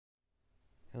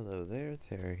Hello there,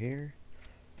 Tara here.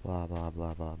 Blah blah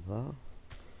blah blah blah.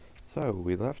 So,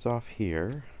 we left off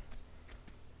here,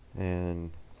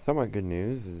 and somewhat good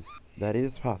news is that it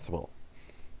is possible.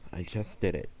 I just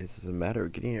did it. This is a matter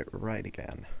of getting it right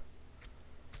again.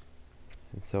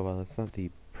 And so, while it's not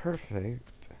the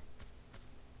perfect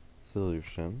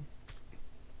solution,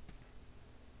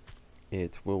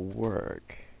 it will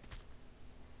work.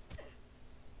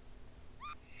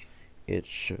 It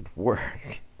should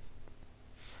work.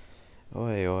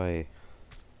 Oi, oi.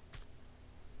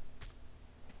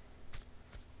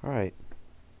 Alright.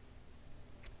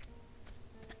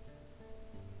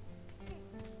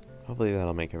 Hopefully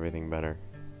that'll make everything better.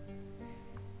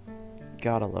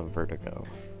 Gotta love vertigo.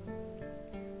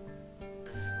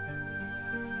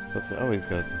 Plus, it always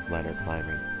goes with ladder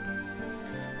climbing.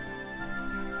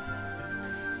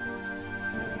 Let's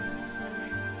see.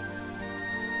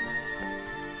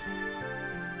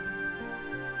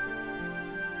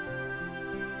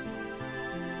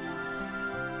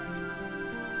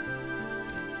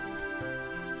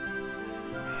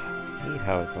 I hate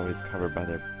how it's always covered by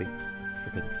their big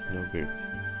freaking snow boots.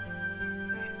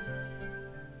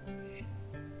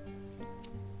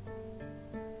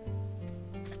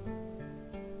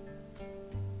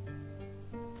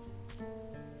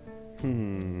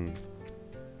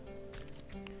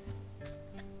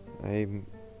 I'm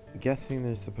guessing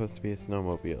there's supposed to be a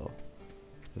snowmobile.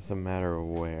 Just a matter of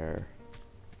where.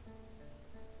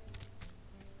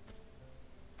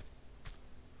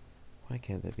 Why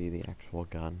can't that be the actual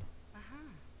gun?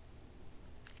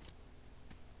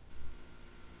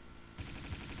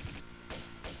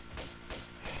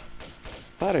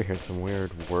 Thought I heard some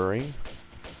weird whirring.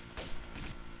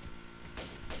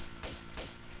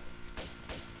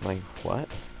 Like, what?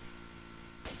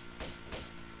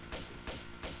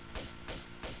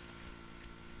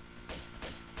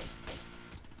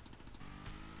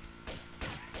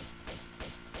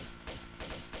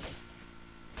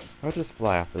 I'll just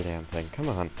fly off the damn thing. Come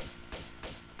on.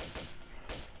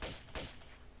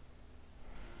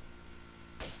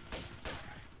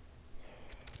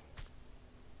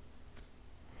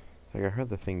 It's like I heard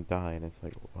the thing die, and it's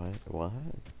like, what? What?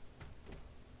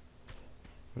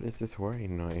 What is this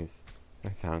whirring noise?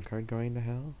 My sound card going to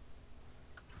hell?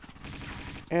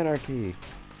 Anarchy!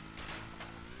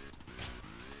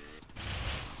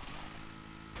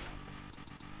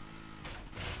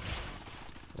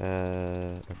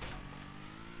 Okay.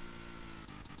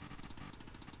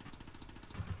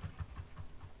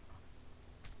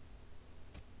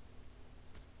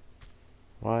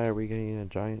 Why are we getting a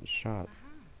giant shot?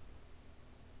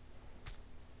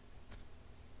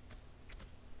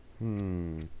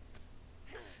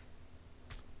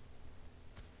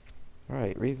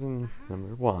 Alright, reason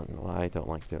number one, why I don't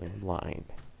like doing blind.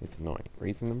 It's annoying.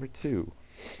 Reason number two,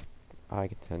 I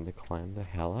tend to climb the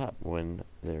hell up when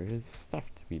there is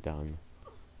stuff to be done.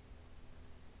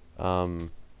 Apparently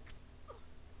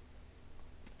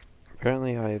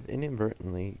I've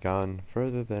inadvertently gone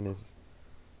further than is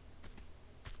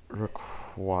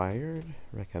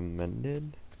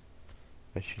recommended.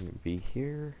 I shouldn't be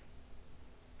here.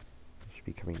 I should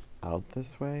be coming out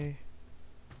this way.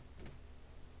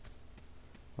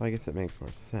 Well, I guess it makes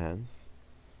more sense.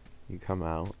 You come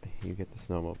out, you get the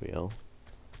snowmobile.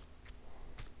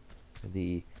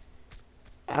 The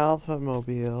Alpha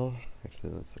Mobile.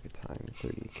 Actually, let's look at time.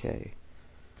 30k.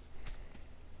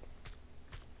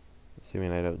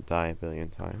 Assuming I don't die a billion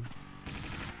times.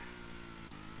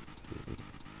 Let's see. Let's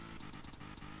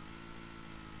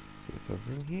see what's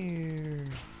over in here.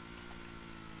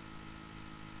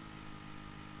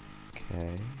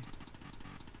 Okay.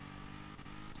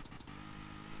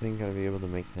 This thing gotta be able to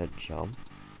make that jump.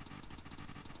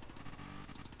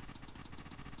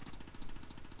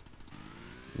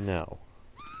 No.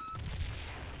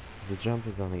 Because the jump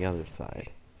is on the other side.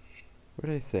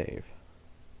 Where did I save?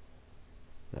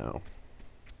 No.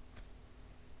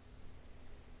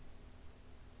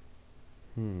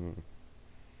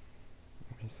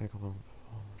 Motorcycle.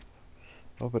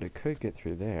 Oh, but it could get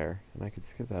through there, and I could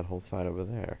skip that whole side over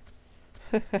there.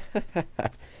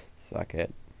 Suck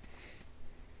it.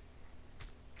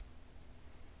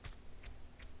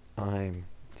 I'm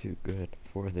too good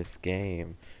for this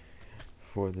game.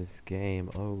 For this game.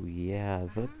 Oh yeah,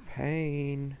 the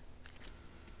pain.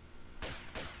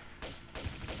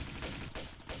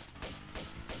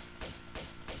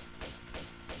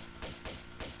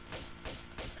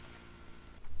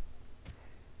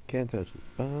 Can't touch this.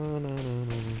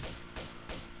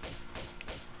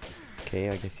 Okay,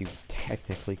 I guess you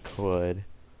technically could.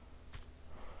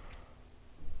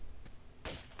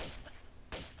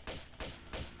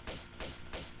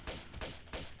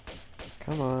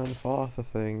 Come on, fall off the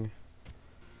thing.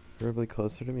 Preferably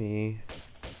closer to me.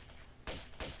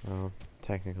 Well,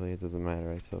 technically it doesn't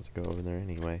matter. I still have to go over there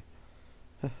anyway.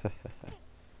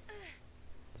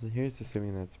 So here's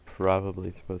assuming that's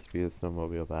probably supposed to be a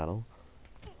snowmobile battle.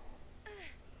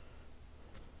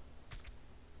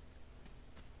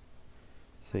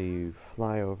 So you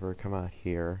fly over, come out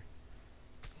here,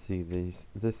 see this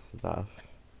stuff.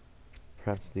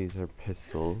 Perhaps these are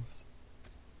pistols,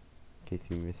 in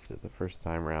case you missed it the first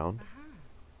time round.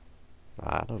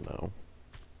 I don't know.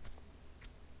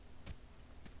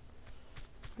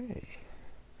 Right.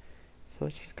 So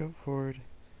let's just go forward,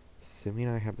 assuming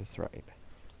I have this right,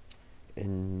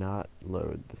 and not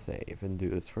load the save, and do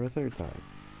this for a third time.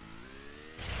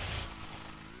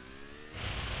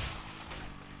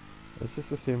 Let's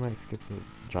just assume I skipped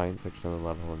a giant section of the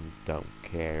level and don't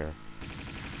care.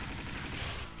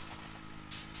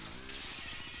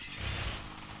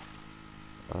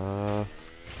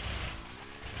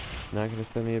 Not gonna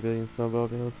send me a billion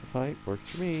snowmobiles to fight? Works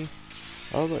for me.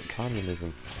 Oh look,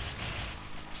 communism.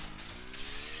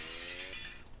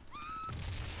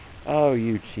 Oh,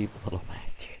 you cheap little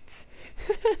bastards.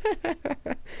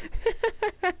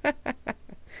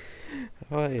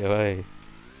 Oi, oi.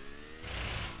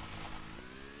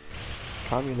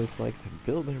 Communists like to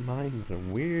build their mind in a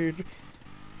weird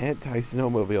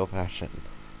anti-snowmobile fashion.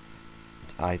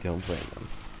 I don't blame them.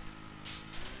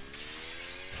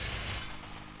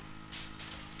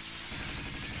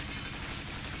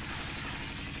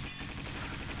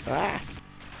 Ah!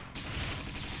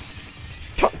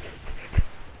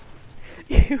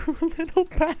 You little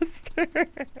bastard!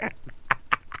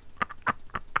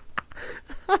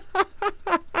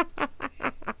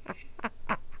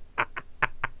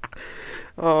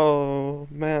 Oh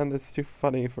man, that's too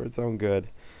funny for its own good.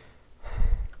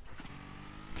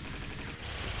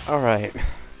 Alright.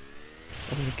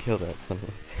 I'm gonna kill that son of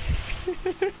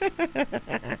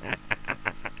a...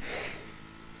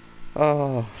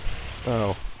 Oh.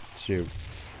 Oh. Shoot.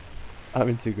 I'm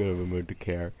in too good of a mood to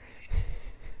care.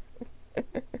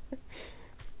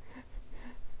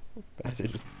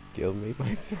 Bastard just killed me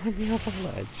by throwing me off a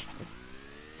ledge.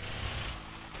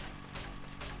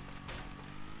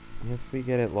 Yes, we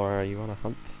get it, Laura. You want to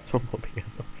hunt the snowmobile.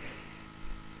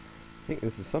 I think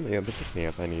this is something of the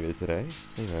pick-me-up I needed today.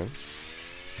 You know.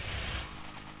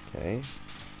 Okay.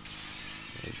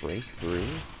 Break through.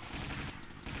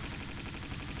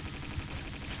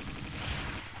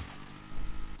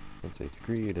 Let's say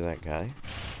screw you to that guy.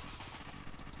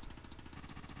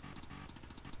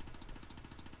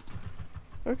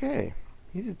 Okay.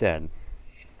 He's dead.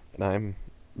 And I'm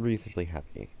reasonably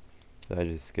happy. I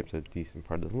just skipped a decent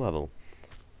part of the level.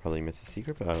 Probably missed a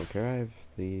secret, but I don't care. I have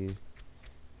the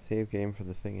save game for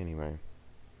the thing anyway.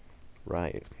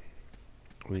 Right.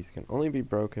 These can only be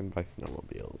broken by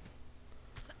snowmobiles.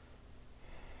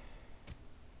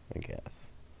 I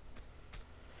guess.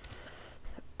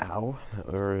 Ow.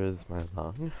 Where is my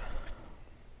lung?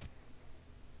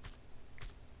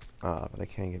 Ah, but I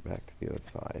can't get back to the other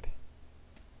side.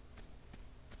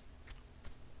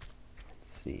 Let's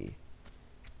see.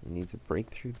 We need to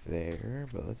break through there,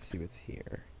 but let's see what's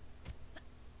here.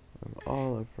 I'm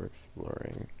all up for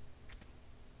exploring.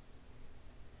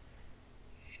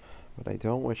 But I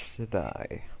don't wish to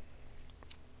die.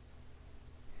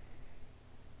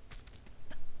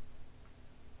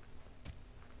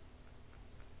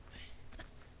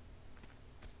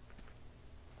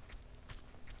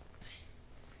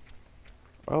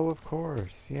 Oh, of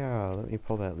course. Yeah, let me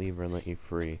pull that lever and let you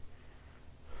free.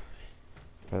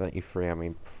 If I let you free, I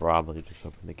mean probably just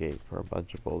open the gate for a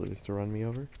bunch of boulders to run me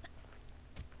over.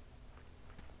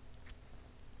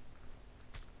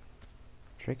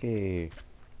 Tricky.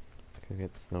 Go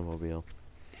get the snowmobile.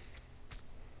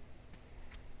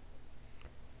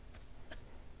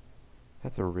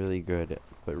 That's a really good,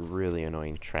 but really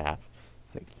annoying trap.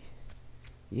 It's like,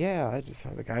 yeah, I just saw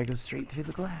the guy go straight through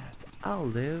the glass. I'll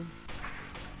live.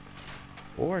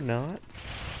 Or not.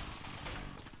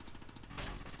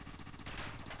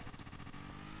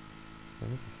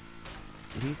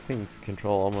 These things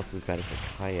control almost as bad as a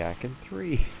kayak in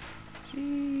 3.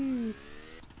 Jeez.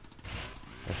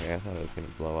 Okay, I thought it was gonna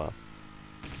blow up.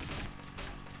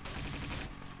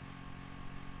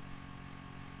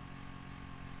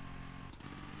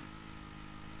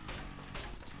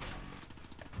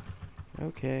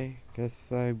 Okay,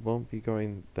 guess I won't be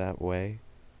going that way.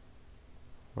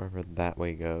 Wherever that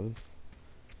way goes.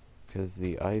 Because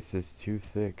the ice is too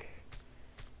thick.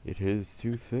 It is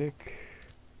too thick.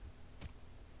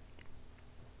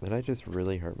 Did I just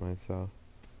really hurt myself?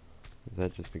 Is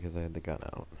that just because I had the gun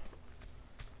out?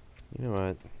 You know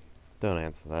what? Don't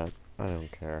answer that. I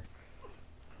don't care.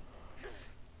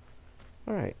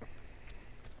 Alright.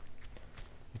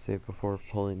 Save before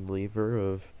pulling the lever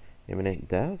of imminent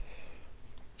death.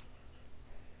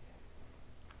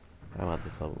 I want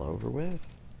this level over with.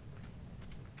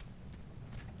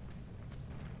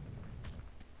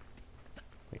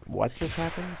 Wait, what just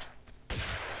happened?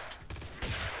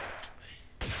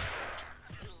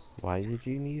 Why did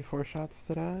you need 4 shots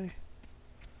to die?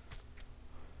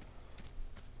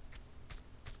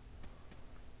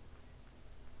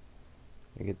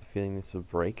 I get the feeling this would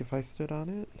break if I stood on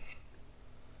it.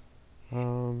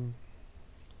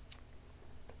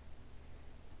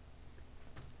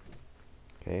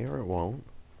 Okay, or it won't.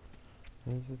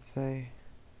 What does it say?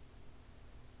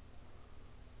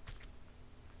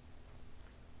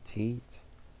 Teat.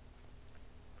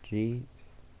 Jeet.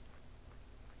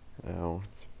 Oh,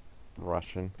 it's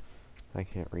Russian. I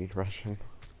can't read Russian.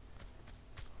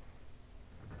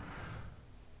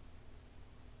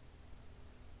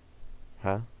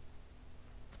 Huh?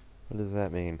 What does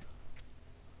that mean?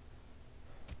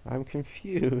 I'm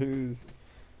confused.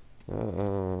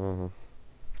 The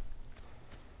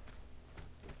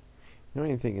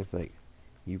only thing is, like,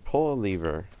 you pull a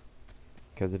lever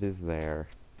because it is there,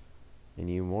 and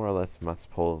you more or less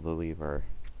must pull the lever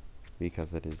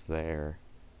because it is there.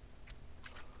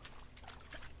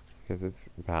 Because it's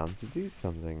bound to do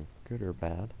something, good or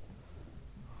bad.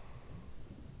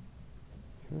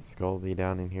 Can the skull be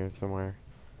down in here somewhere?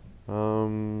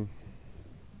 Where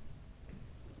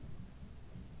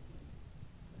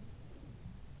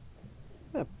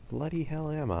the bloody hell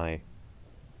am I?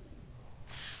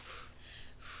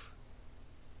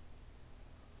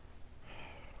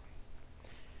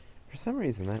 For some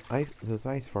reason, those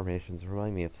ice formations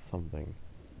remind me of something.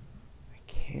 I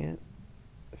can't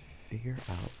figure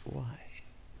out what.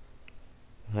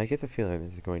 I get the feeling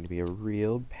this is going to be a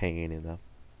real pain in the...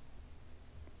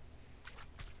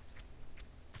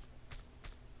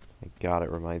 My god, it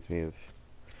reminds me of...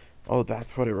 Oh,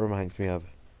 that's what it reminds me of.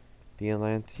 The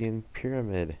Atlantean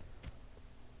Pyramid.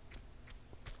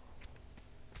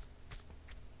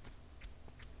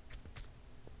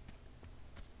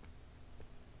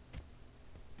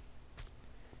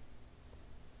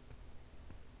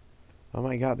 Oh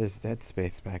my god, there's dead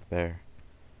space back there.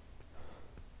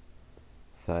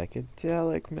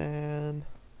 Psychedelic, man.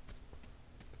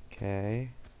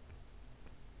 Okay.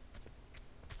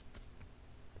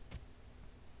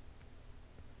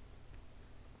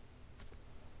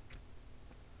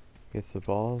 Gets the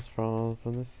balls from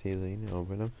the ceiling,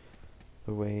 open them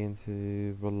the way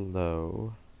into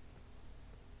below.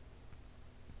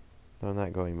 No, I'm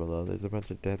not going below. There's a bunch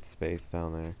of dead space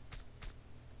down there.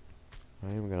 I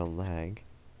am gonna lag.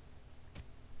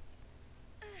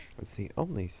 It's the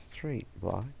only straight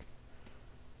block.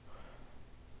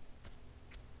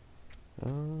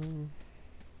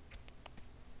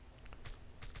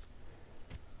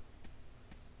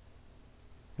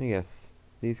 Yes,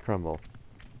 these crumble.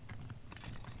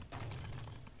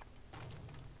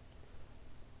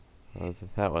 As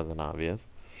if that wasn't obvious.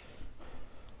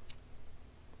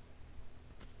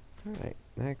 Alright,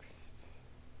 next.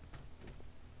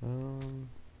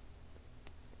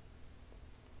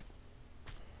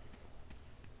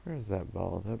 Where's that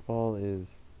ball? That ball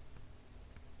is...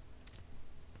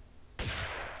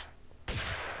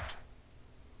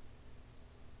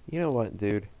 You know what,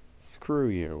 dude? Screw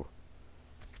you.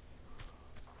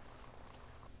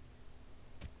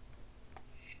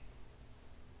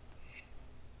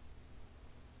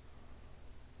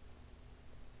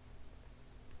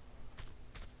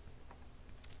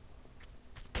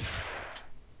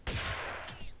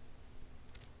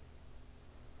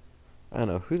 I don't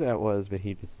know who that was, but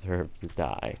he deserved to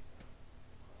die.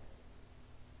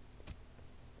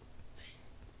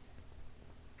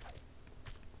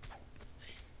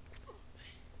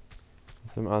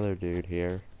 Some other dude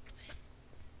here.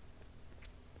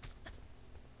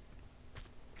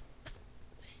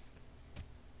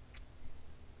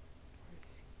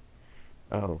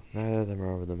 Oh, neither of them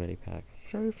are over the mini pack.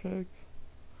 Perfect.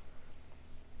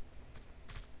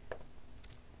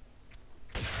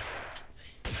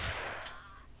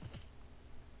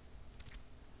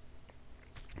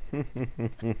 Hey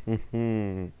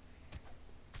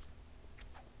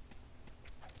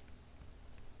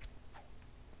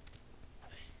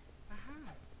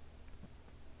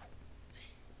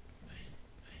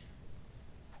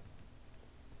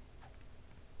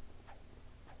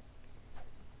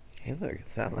look,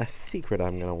 it's that last secret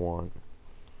I'm gonna want.